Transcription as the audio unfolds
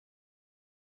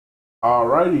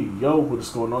Alrighty, yo, what is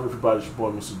going on, everybody? It's your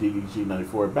boy, Mr.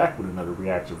 DDG94, back with another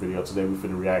reaction video. Today we're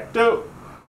finna react to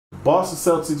Boston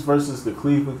Celtics versus the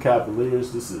Cleveland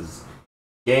Cavaliers. This is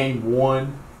game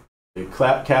one. The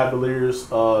Cavaliers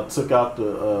took out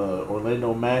the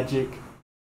Orlando Magic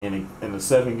in a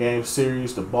 7-game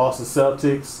series. The Boston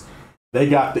Celtics, they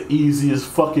got the easiest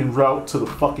fucking route to the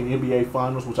fucking NBA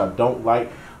Finals, which I don't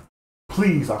like.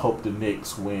 Please, I hope the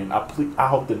Knicks win. I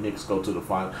hope the Knicks go to the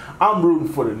final. I'm rooting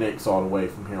for the Knicks all the way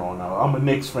from here on out. I'm a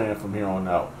Knicks fan from here on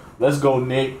out. Let's go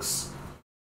Knicks.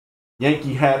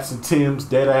 Yankee hats and Timbs,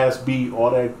 dead ass beat,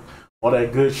 all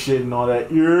that good shit and all that.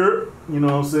 You know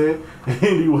what I'm saying?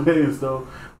 Anyways, though,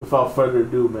 without further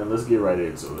ado, man, let's get right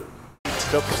into it.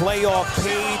 The playoff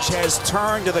page has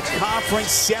turned to the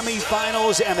conference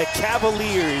semifinals, and the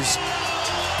Cavaliers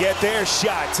get their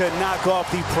shot to knock off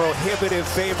the prohibitive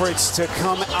favorites to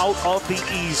come out of the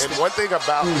East. And one thing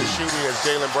about the shooting is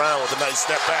Jaylen Brown with a nice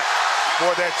step back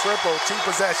for that triple. 2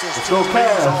 possessions, 2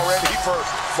 threes already for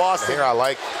Boston. Here I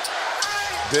like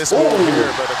this move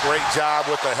here, but a great job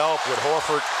with the help with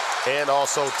Horford and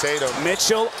also Tatum.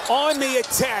 Mitchell on the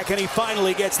attack, and he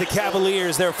finally gets the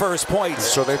Cavaliers their first points.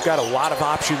 So they've got a lot of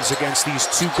options against these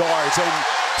two guards. And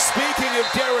speaking of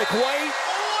Derek White,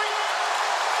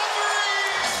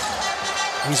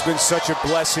 he's been such a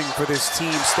blessing for this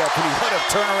team, Stephanie. What a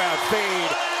turnaround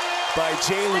fade by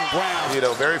Jaylen Brown. You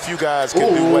know, very few guys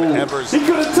can do whatever's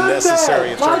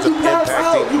necessary in terms of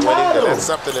impacting and winning. And that's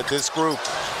something that this group,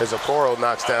 as Okoro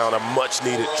knocks down a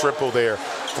much-needed triple there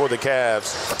for the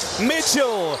Cavs.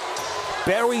 Mitchell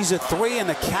buries a 3, and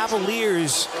the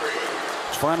Cavaliers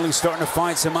finally starting to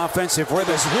find some offensive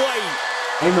rhythms. White.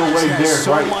 Ain't no way Derek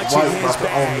so much in his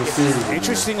bag. Series,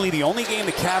 interestingly, the only game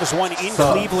the Cavs won in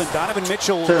Cleveland, Donovan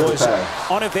Mitchell was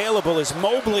unavailable as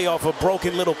Mobley off a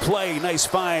broken little play. Nice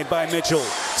find by Mitchell.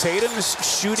 Tatum's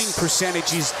shooting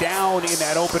percentage is down in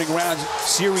that opening round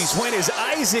series win as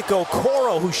Isaac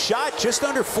Okoro, who shot just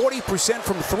under 40%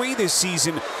 from 3 this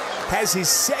season, has his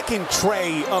second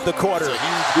tray of the quarter.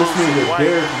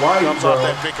 White comes off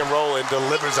that pick and roll and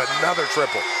delivers another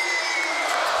triple.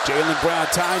 Jaylen Brown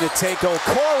time to take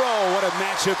Okoro. What a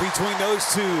matchup between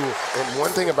those two. And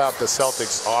one thing about the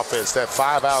Celtics offense, that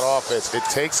 5-out offense, it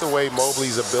takes away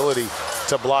Mobley's ability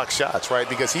to block shots, right?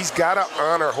 Because he's got to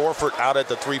honor Horford out at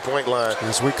the 3-point line.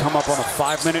 As we come up on a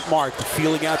 5-minute mark, the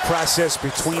feeling out process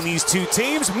between these two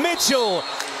teams. Mitchell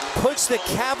puts the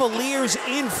Cavaliers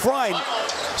in front.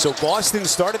 So Boston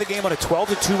started the game on a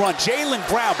 12-2 run. Jaylen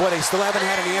Brown, boy, they still haven't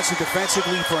had an answer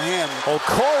defensively for him.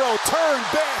 Okoro turned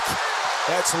back.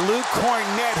 That's Luke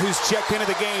Cornett who's checked into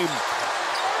the game.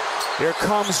 Here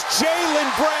comes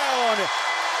Jaylen Brown.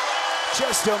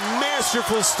 Just a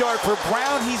masterful start for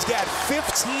Brown. He's got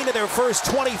 15 of their first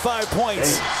 25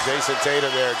 points. Jason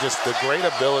Tatum there, just the great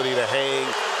ability to hang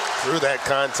through that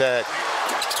contact.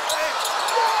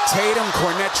 Tatum,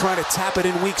 Cornett trying to tap it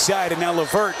in weak side, and now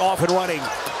LeVert off and running.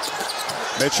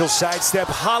 Mitchell sidestep,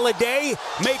 Holiday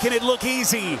making it look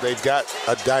easy. They've got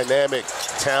a dynamic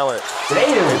talent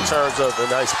in terms of a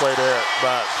nice play there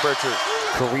by Pritchard.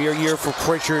 Career year for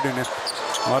Pritchard in a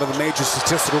lot of the major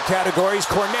statistical categories.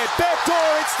 Cornett,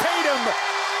 backdoor, it's Tatum.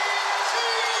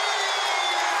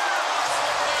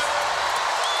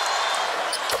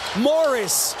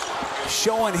 Morris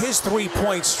showing his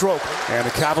 3-point stroke. And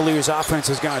the Cavaliers offense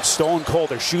has gone stone cold.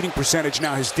 Their shooting percentage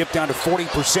now has dipped down to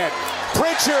 40%.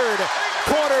 Pritchard,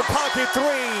 corner pocket 3.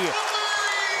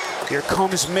 Here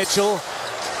comes Mitchell.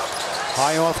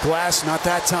 High off glass, not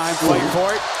that time. Fight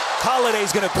for it.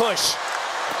 Holiday's gonna push.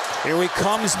 Here he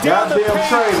comes down the paint.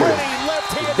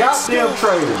 Left-handed scoop.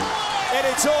 And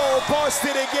it's all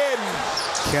Boston again.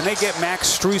 Can they get Max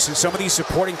Strus and some of these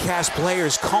supporting cast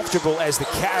players comfortable as the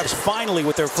Cavs finally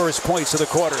with their first points of the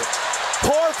quarter?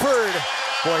 Horford,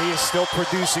 boy, he is still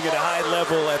producing at a high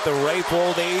level at the ripe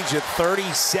old age of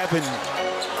 37.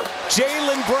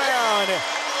 Jaylen Brown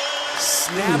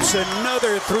snaps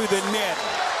another through the net.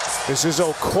 This is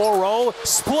Okoro,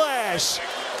 splash.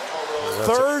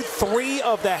 Third 3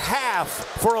 of the half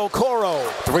for Okoro.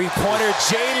 3-pointer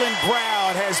Jaylen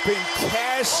Brown has been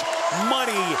cash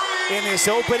money in this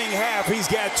opening half. He's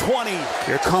got 20.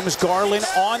 Here comes Garland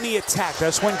on the attack.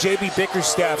 That's when J.B.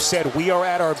 Bickerstaff said we are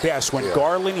at our best, when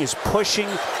Garland is pushing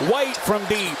White from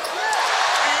deep.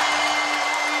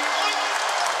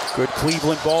 Good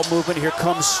Cleveland ball movement. Here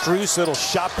comes Strus. Little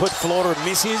shot put floater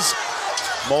misses.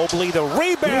 Mobley the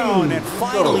rebound, and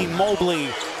finally Mobley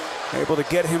able to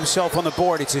get himself on the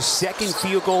board. It's his second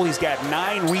field goal. He's got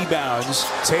 9 rebounds.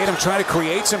 Tatum trying to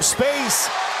create some space.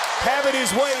 Having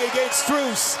his way against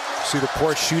Strus. See the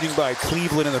poor shooting by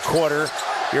Cleveland in the quarter.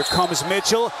 Here comes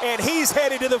Mitchell, and he's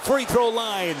headed to the free throw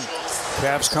line.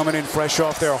 Cavs coming in fresh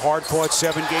off their hard-fought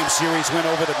 7-game series win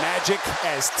over the Magic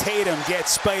as Tatum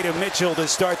gets Spider Mitchell to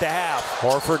start the half.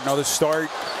 Horford, another start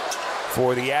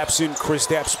for the absent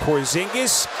Kristaps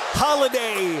Porzingis.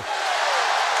 Holiday.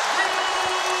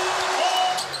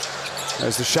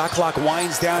 As the shot clock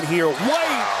winds down here,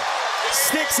 White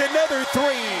sticks another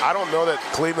three. I don't know that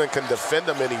Cleveland can defend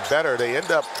them any better. They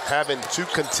end up having 2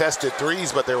 contested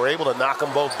threes, but they were able to knock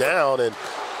them both down. And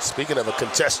speaking of a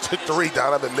contested three,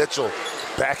 Donovan Mitchell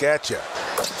back at you.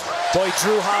 Boy,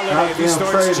 Drew Holiday, if he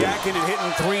starts jacking and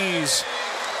hitting threes,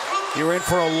 you're in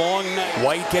for a long night.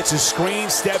 White gets a screen,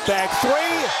 step back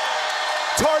three,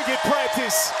 target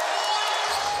practice.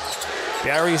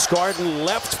 Darius Garland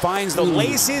left, finds the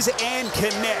laces and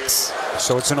connects.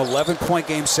 So it's an 11-point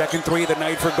game, second three of the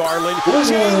night for Garland.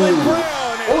 Jaylen Brown.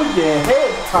 Oh yeah,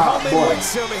 head top coming with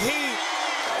some heat.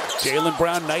 Jaylen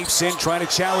Brown knifes in, trying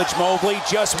to challenge Mobley.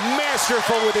 Just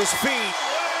masterful with his feet,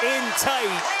 in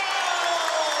tight.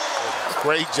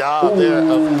 Great job there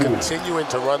of continuing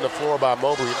to run the floor by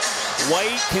Mobley.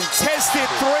 White contested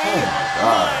three.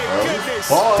 My goodness.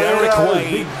 Derek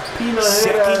White,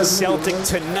 second Celtic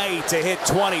tonight to hit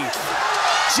 20.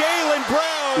 Jaylen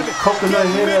Brown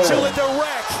getting Mitchell at the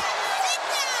wreck.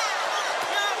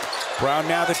 Brown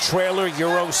now the trailer,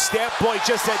 Euro step. Boy,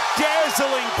 just a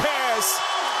dazzling pass.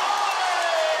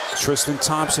 Tristan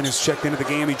Thompson has checked into the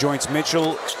game. He joins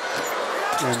Mitchell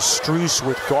and Strus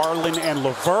with Garland and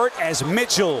LeVert as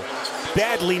Mitchell,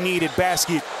 badly needed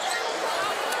basket.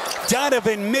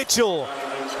 Donovan Mitchell,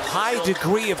 high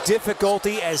degree of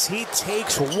difficulty as he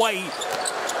takes White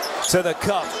to the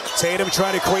cup. Tatum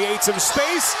trying to create some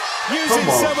space, using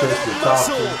some of that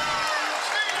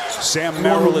muscle. Sam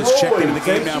Merrill has checked into the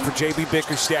game now for JB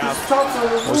Bickerstaff.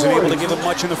 Wasn't able to give him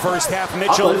much in the first half.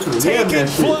 Mitchell taking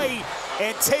flight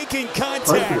and taking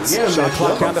contact. Shot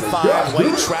clock down to 5.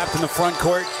 White trapped in the front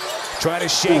court. Trying to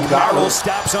shake. Merrill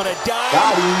stops on a dime.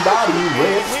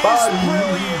 His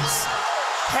brilliance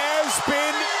has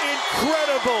been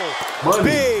incredible.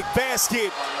 Big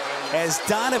basket as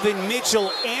Donovan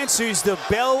Mitchell answers the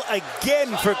bell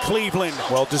again for Cleveland.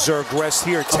 Well-deserved rest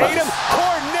here. Tatum,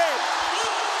 Cornet,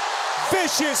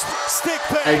 vicious stick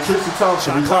pass. Hey, Tristan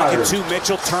Thompson, shot clock at 2.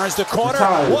 Mitchell turns the corner.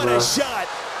 What a shot.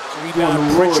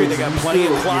 Rebound Pritchard. They got plenty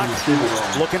of clock.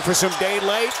 Looking for some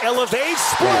daylight. Elevate,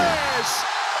 splash.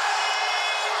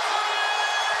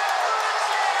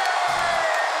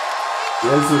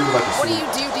 What do you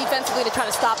do defensively to try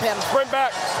to stop him? Sprint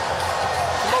back.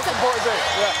 Most important thing.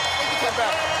 Yeah. Sprint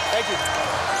back. Thank you.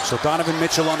 So Donovan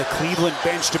Mitchell on the Cleveland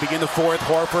bench to begin the fourth.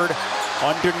 Horford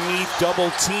underneath, double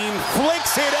team,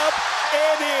 flicks it up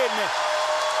and in.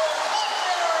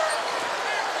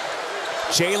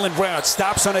 Jaylen Brown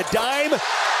stops on a dime,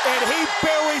 and he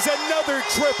buries another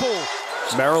triple.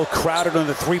 Merrill crowded on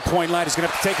the three-point line. He's going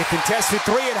to have to take a contested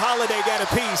three, and Holiday got a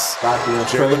piece.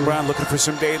 Jaylen Brown looking for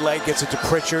some daylight, gets it to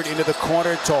Pritchard, into the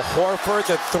corner to Horford.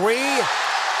 The three.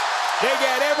 They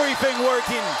got everything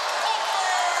working.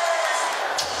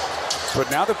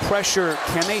 But now the pressure,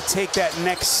 can they take that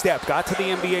next step? Got to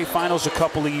the NBA Finals a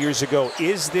couple of years ago.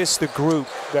 Is this the group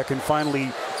that can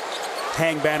finally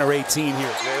hang banner 18 here?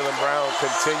 Jaylen Brown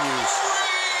continues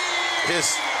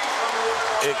his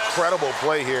incredible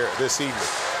play here this evening.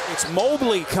 It's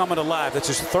Mobley coming alive. That's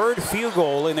his third field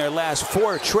goal in their last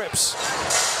 4 trips.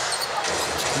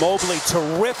 Mobley,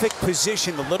 terrific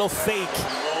position, the little fake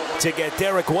to get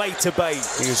Derek White to bite.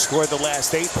 He has scored the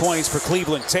last 8 points for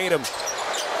Cleveland. Tatum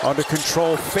under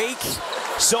control, fake,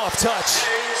 soft touch.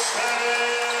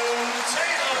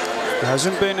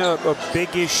 Hasn't been a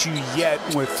big issue yet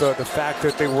with the fact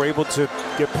that they were able to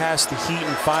get past the Heat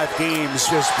in 5 games.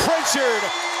 Just Pritchard.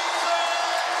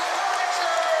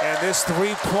 And this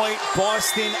three-point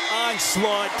Boston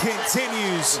onslaught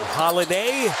continues.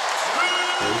 Holiday,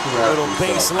 little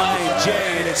baseline J,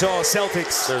 and it's all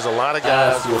Celtics. There's a lot of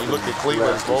guys, when you look at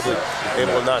Cleveland's Mobley,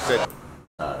 able to knock that.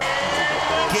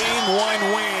 Game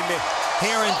 1 win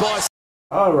here in Boston.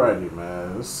 Alrighty,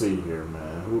 man. Let's see here,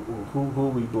 man. Who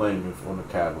we blaming on the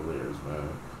Cavaliers, man?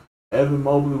 Evan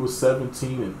Mobley was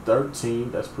 17 and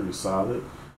 13. That's pretty solid.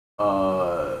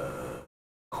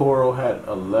 Coro had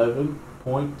 11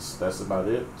 points. That's about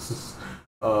it.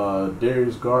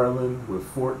 Darius Garland with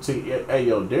 14. Hey,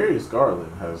 yo, Darius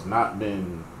Garland has not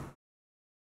been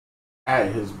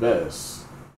at his best.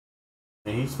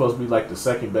 And he's supposed to be like the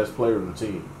second best player on the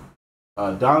team.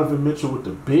 Donovan Mitchell with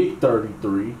the big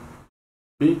 33.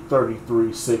 Big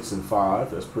 33, 6 and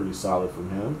 5. That's pretty solid from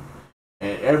him.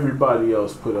 And everybody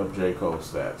else put up J. Cole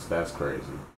stats. That's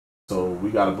crazy. So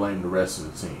we got to blame the rest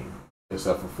of the team,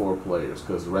 except for 4 players,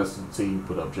 because the rest of the team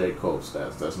put up J. Cole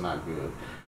stats. That's not good.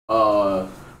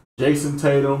 Jason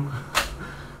Tatum,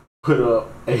 put up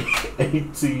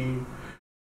 18,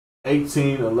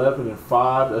 11, and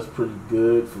 5. That's pretty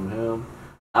good from him.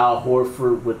 Al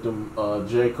Horford with them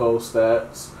J. Cole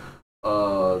stats.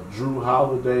 Drew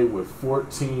Holiday with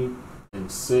 14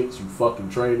 and 6. You fucking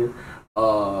traitor.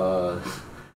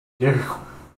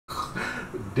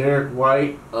 Derek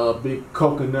White, big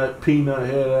coconut peanut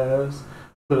head ass,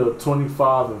 put up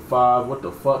 25 and 5. What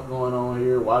the fuck going on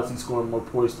here? Why is he scoring more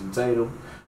points than Tatum?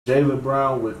 Jaylen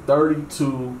Brown with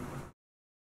 32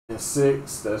 and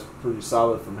 6. That's pretty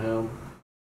solid from him.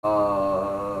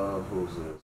 Who's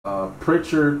this?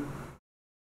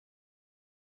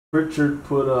 Pritchard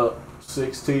put up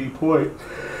 16 points.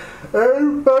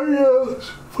 Everybody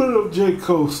else put up J.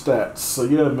 Cole stats. So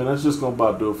yeah, man, that's just gonna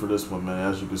about do it for this one,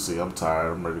 man. As you can see, I'm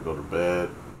tired. I'm ready to go to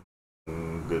bed.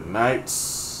 Good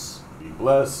nights. Be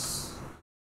blessed.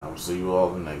 I will see you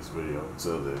all in the next video.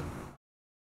 Until then,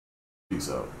 peace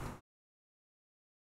out.